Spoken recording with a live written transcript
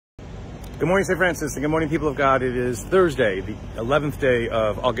Good morning, St. Francis, and good morning, people of God. It is Thursday, the 11th day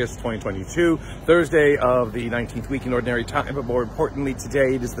of August 2022, Thursday of the 19th week in Ordinary Time, but more importantly,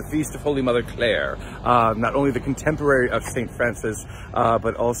 today it is the Feast of Holy Mother Clare, not only the contemporary of St. Francis,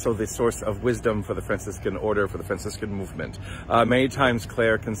 but also the source of wisdom for the Franciscan order, for the Franciscan movement. Many times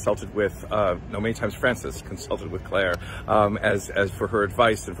Francis consulted with Clare as for her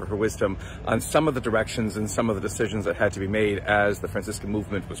advice and for her wisdom on some of the directions and some of the decisions that had to be made as the Franciscan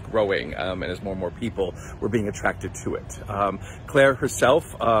movement was growing. And as more and more people were being attracted to it. Clare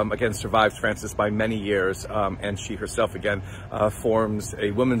herself, again, survives Francis by many years, and she herself, again, forms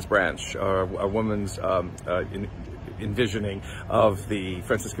a women's branch, or a woman's envisioning of the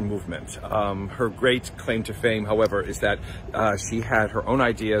Franciscan movement. Her great claim to fame, however, is that she had her own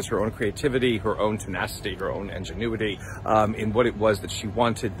ideas, her own creativity, her own tenacity, her own ingenuity in what it was that she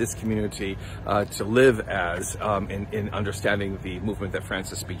wanted this community to live as in understanding the movement that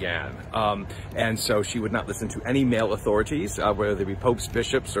Francis began. And so she would not listen to any male authorities, whether they be popes,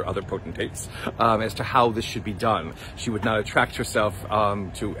 bishops, or other potentates, as to how this should be done. She would not attach herself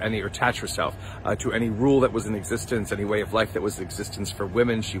to any rule that was in existence, any way of life that was in existence for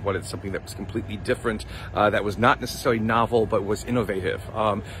women. She wanted something that was completely different, that was not necessarily novel, but was innovative,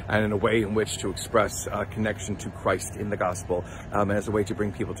 and in a way in which to express connection to Christ in the gospel, and as a way to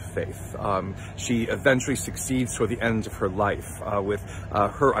bring people to faith. She eventually succeeds toward the end of her life with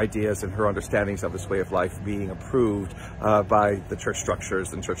her ideas and her understandings of this way of life being approved by the church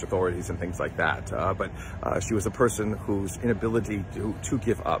structures and church authorities and things like that. But she was a person whose inability to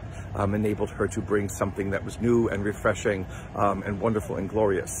give up enabled her to bring something that was new and refreshing and wonderful and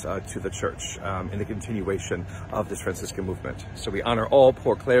glorious to the church in the continuation of this Franciscan movement. So we honor all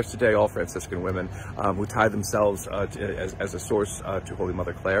poor Clares today, all Franciscan women who tie themselves as a source to Holy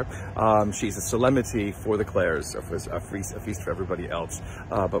Mother Clare. She's a solemnity for the Clares, a feast for everybody else,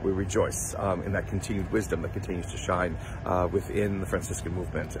 but we rejoice in that continued wisdom that continues to shine within the Franciscan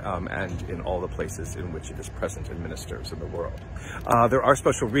movement and in all the places in which it is present and ministers in the world. There are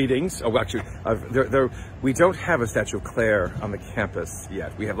special readings. Oh, actually, we don't have a statue of Clare on the campus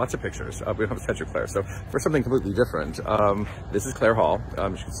yet. We have lots of pictures. We don't have a statue of Clare. So for something completely different, this is Clare Hall. You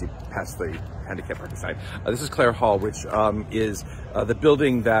can see past the handicap parking sign. This is Clare Hall, which is the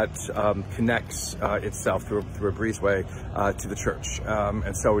building that connects itself through a breezeway to the church.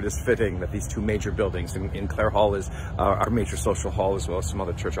 And so it is fitting that these two major buildings in Clare Hall is our major social hall, as well as some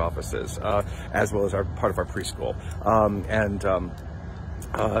other church offices, as well as part of our preschool.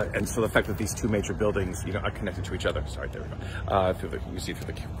 And so the fact that these two major buildings, are connected to each other, sorry, there we go, you see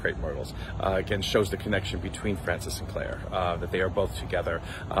through the crepe myrtles, again, shows the connection between Francis and Clare, that they are both together,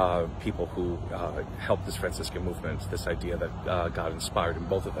 people who helped this Franciscan movement, this idea that God inspired in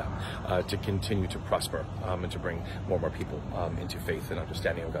both of them to continue to prosper and to bring more and more people into faith and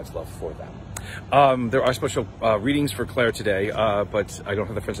understanding of God's love for them. There are special readings for Clare today, but I don't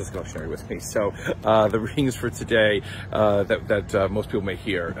have the Franciscan lectionary with me, so the readings for today that most people may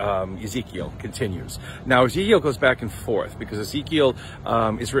hear, Ezekiel continues. Now, Ezekiel goes back and forth because Ezekiel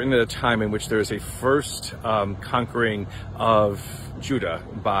is written at a time in which there is a first conquering of Judah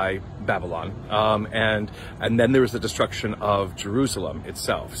by Babylon, and then there is the destruction of Jerusalem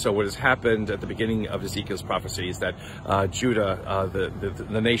itself. So what has happened at the beginning of Ezekiel's prophecy is that Judah,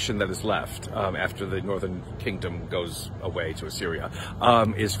 the nation that is left after the northern kingdom goes away to Assyria,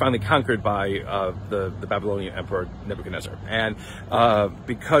 is finally conquered by the Babylonian emperor Nebuchadnezzar. And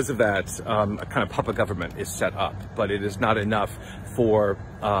because of that, a kind of puppet government is set up, but it is not enough for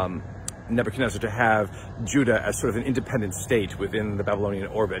Nebuchadnezzar to have Judah as sort of an independent state within the Babylonian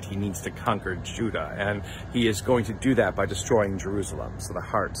orbit. He needs to conquer Judah, and he is going to do that by destroying Jerusalem, so the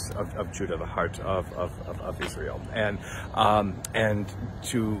heart of Judah, the heart of Israel, and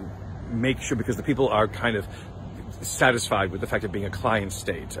to make sure, because the people are kind of satisfied with the fact of being a client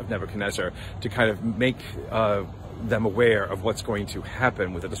state of Nebuchadnezzar, to kind of make them aware of what's going to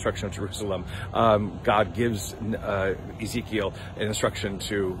happen with the destruction of Jerusalem. God gives Ezekiel an instruction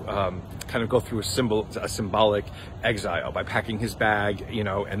to kind of go through a symbolic exile by packing his bag,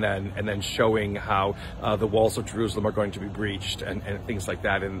 and then showing how the walls of Jerusalem are going to be breached and things like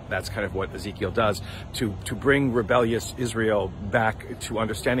that. And that's kind of what Ezekiel does to bring rebellious Israel back to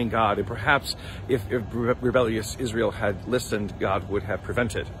understanding God. And perhaps if rebellious Israel had listened, God would have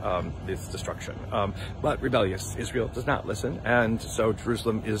prevented this destruction. But rebellious Israel does not listen, and so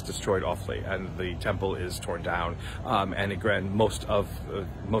Jerusalem is destroyed awfully, and the temple is torn down, and again, most of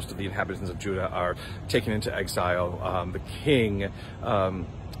the inhabitants of Judah are taken into exile. The king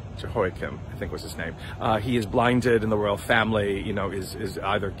Jehoiakim, I think was his name. He is blinded, and the royal family, is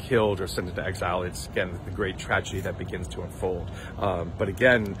either killed or sent into exile. It's, again, the great tragedy that begins to unfold. But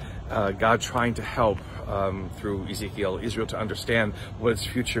again, God trying to help, through Ezekiel, Israel to understand what its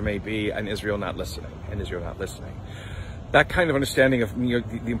future may be, and Israel not listening. That kind of understanding of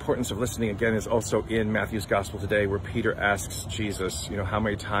the importance of listening, again, is also in Matthew's gospel today, where Peter asks Jesus, how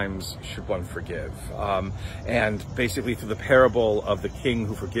many times should one forgive? And basically through the parable of the king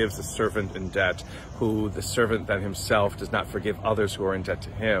who forgives the servant in debt, who the servant then himself does not forgive others who are in debt to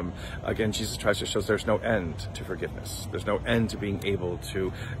him. Again, Jesus tries to show there's no end to forgiveness. There's no end to being able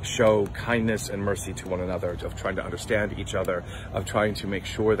to show kindness and mercy to one another, of trying to understand each other, of trying to make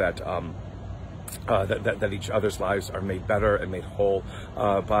sure that that each other's lives are made better and made whole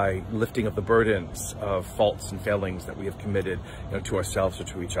by lifting of the burdens of faults and failings that we have committed to ourselves or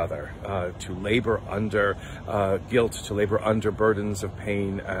to each other. To labor under guilt, to labor under burdens of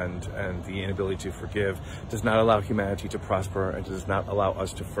pain and the inability to forgive does not allow humanity to prosper, and does not allow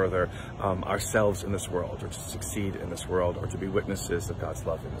us to further ourselves in this world, or to succeed in this world, or to be witnesses of God's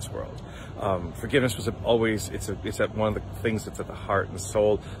love in this world. Forgiveness was always, it's one of the things that's at the heart and the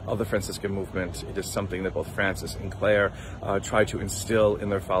soul of the Franciscan movement. It is something that both Francis and Clare try to instill in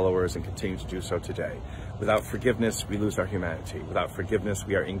their followers, and continue to do so today. Without forgiveness, we lose our humanity. Without forgiveness,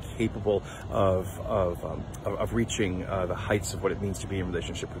 we are incapable of reaching the heights of what it means to be in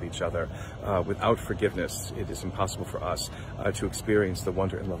relationship with each other. Without forgiveness, it is impossible for us to experience the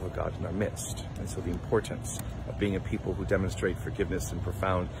wonder and love of God in our midst. And so the importance of being a people who demonstrate forgiveness in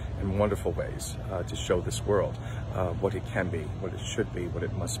profound and wonderful ways to show this world what it can be, what it should be, what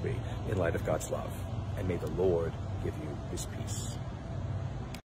it must be in light of God's love. And may the Lord give you his peace.